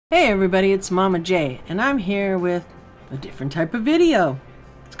Hey everybody, it's Mama J, and I'm here with a different type of video.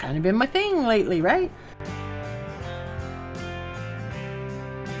 It's kind of been my thing lately, right?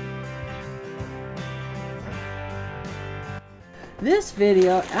 This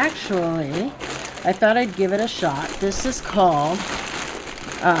video, actually, I thought I'd give it a shot. This is called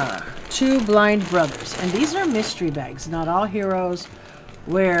Two Blind Brothers, and these are mystery bags. Not all heroes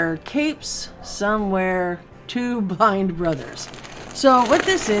wear capes, some wear two blind brothers. So what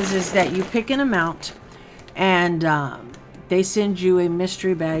this is that you pick an amount and they send you a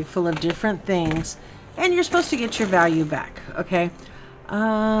mystery bag full of different things and you're supposed to get your value back, okay?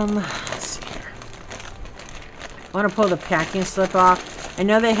 Let's see here. I want to pull the packing slip off. I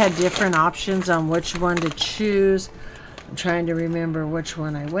know they had different options on which one to choose. I'm trying to remember which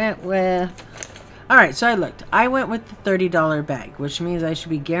one I went with. Alright, so I went with the $30 bag, which means I should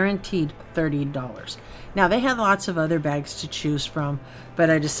be guaranteed $30. Now, they had lots of other bags to choose from, but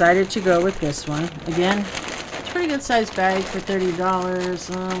I decided to go with this one. Again, it's a pretty good sized bag for $30.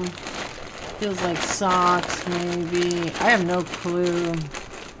 Feels like socks, maybe. I have no clue.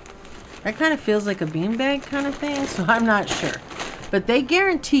 That kind of feels like a beanbag kind of thing, so I'm not sure. But they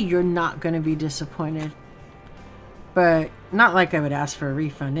guarantee you're not going to be disappointed. But not like I would ask for a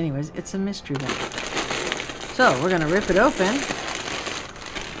refund. Anyways, it's a mystery bag. So, we're going to rip it open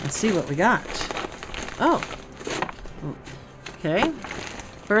and see what we got. Oh, okay.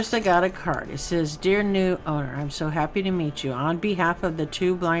 First, I got a card. It says, "Dear new owner, I'm so happy to meet you. On behalf of the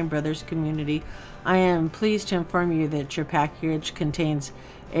Two Blind Brothers community, I am pleased to inform you that your package contains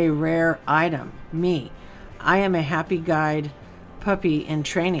a rare item. Me. I am a happy guide puppy in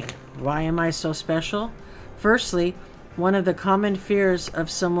training. Why am I so special? Firstly, one of the common fears of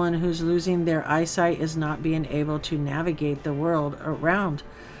someone who's losing their eyesight is not being able to navigate the world around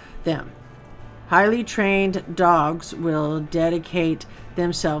them. Highly trained dogs will dedicate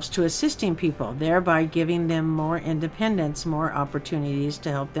themselves to assisting people, thereby giving them more independence, more opportunities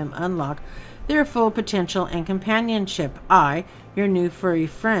to help them unlock their full potential and companionship. I, your new furry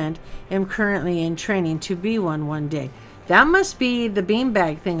friend, am currently in training to be one day." That must be the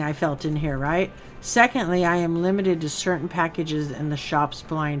beanbag thing I felt in here, right? Secondly, I am limited to certain packages in the shop's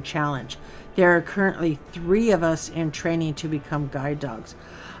blind challenge. There are currently 3 of us in training to become guide dogs.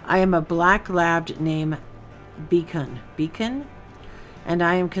 I am a black lab named Beacon, and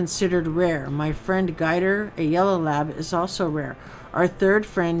I am considered rare. My friend Guider, a yellow lab, is also rare. Our third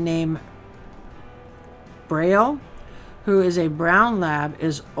friend named Braille, who is a brown lab,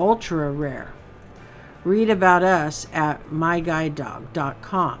 is ultra rare. Read about us at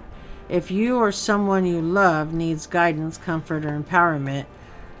myguidedog.com. If you or someone you love needs guidance, comfort, or empowerment,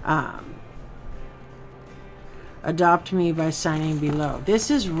 adopt me by signing below. This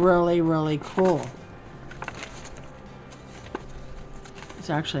is really, really cool.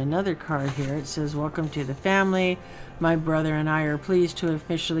 There's actually another card here. It says, "Welcome to the family. My brother and I are pleased to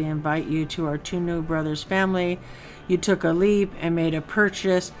officially invite you to our Two New Brothers family. You took a leap and made a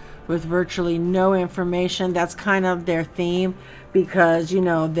purchase with virtually no information." That's kind of their theme because, you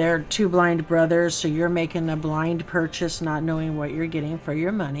know, they're two blind brothers, so you're making a blind purchase not knowing what you're getting for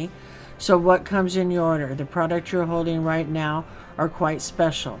your money. So what comes in your order? The product you're holding right now are quite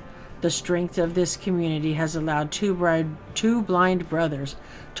special. The strength of this community has allowed two blind brothers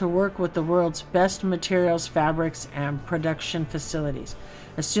to work with the world's best materials, fabrics, and production facilities.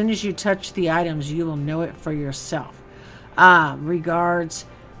 As soon as you touch the items, you will know it for yourself. Regards,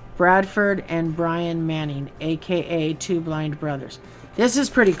 Bradford and Brian Manning, aka Two Blind Brothers. This is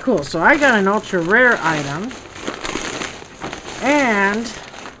pretty cool. So I got an ultra rare item. And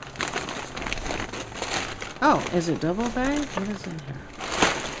oh, is it double bag? What is in here?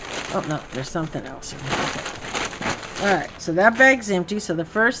 Oh no, there's something else in here. Okay. Alright, so that bag's empty. So the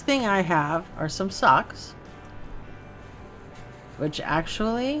first thing I have are some socks. Which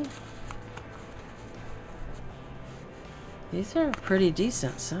actually, these are pretty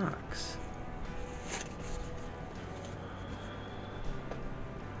decent socks.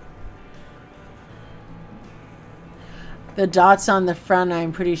 The dots on the front,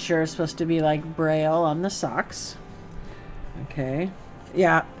 I'm pretty sure, are supposed to be like Braille on the socks. Okay.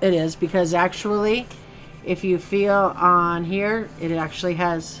 Yeah, it is, because actually, if you feel on here, it actually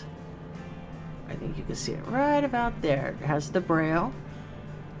has, I think you can see it right about there. It has the Braille.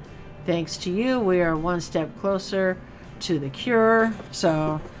 Thanks to you, we are one step closer to the cure.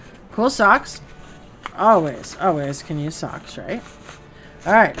 So, cool socks. Always can use socks, right?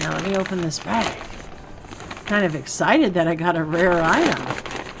 Alright, now let me open this bag. Kind of excited that I got a rare item.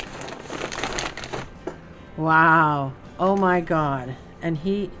 Wow. Oh my god. And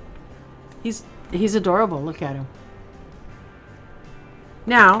he's adorable. Look at him.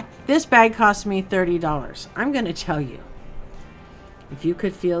 Now, this bag cost me $30. I'm going to tell you, if you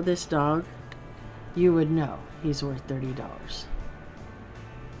could feel this dog, you would know he's worth $30.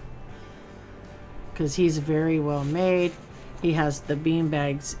 Because he's very well made. He has the bean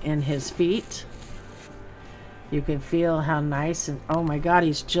bags in his feet. You can feel how nice and oh my god,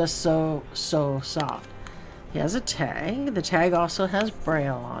 he's just so soft. He has a tag. The tag also has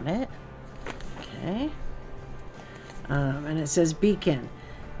Braille on it. Okay. And it says beacon.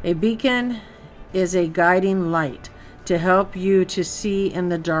 A beacon is a guiding light to help you to see in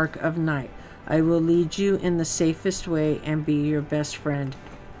the dark of night. I will lead you in the safest way and be your best friend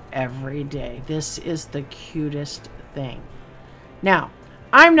every day. This is the cutest thing. Now,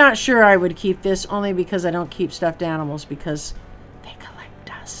 I'm not sure I would keep this, only because I don't keep stuffed animals because they collect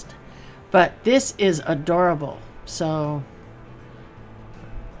dust. But this is adorable. So,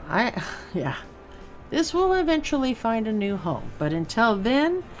 yeah. This will eventually find a new home. But until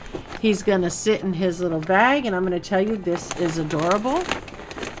then, he's going to sit in his little bag. And I'm going to tell you, this is adorable.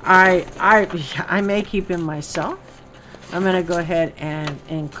 I may keep him myself. I'm going to go ahead and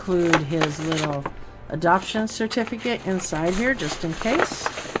include his little adoption certificate inside here, just in case.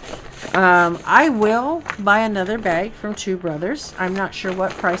 I will buy another bag from Two Brothers. I'm not sure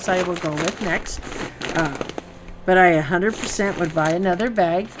what price I will go with next. But I 100% would buy another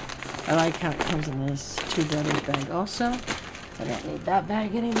bag. I like how it comes in this Two Brothers bag also. I don't need that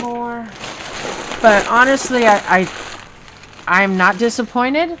bag anymore. But honestly, I'm not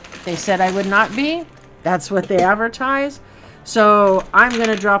disappointed. They said I would not be. That's what they advertise. So I'm going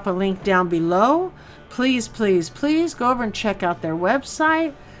to drop a link down below. Please, please, please go over and check out their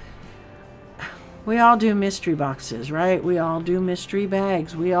website. We all do mystery boxes, right? We all do mystery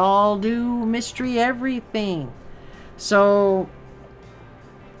bags. We all do mystery everything. So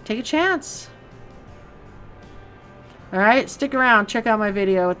take a chance. All right, stick around. Check out my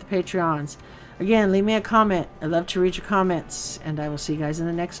video with the Patreons. Again, leave me a comment. I love to read your comments. And I will see you guys in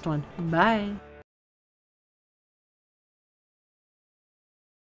the next one. Bye.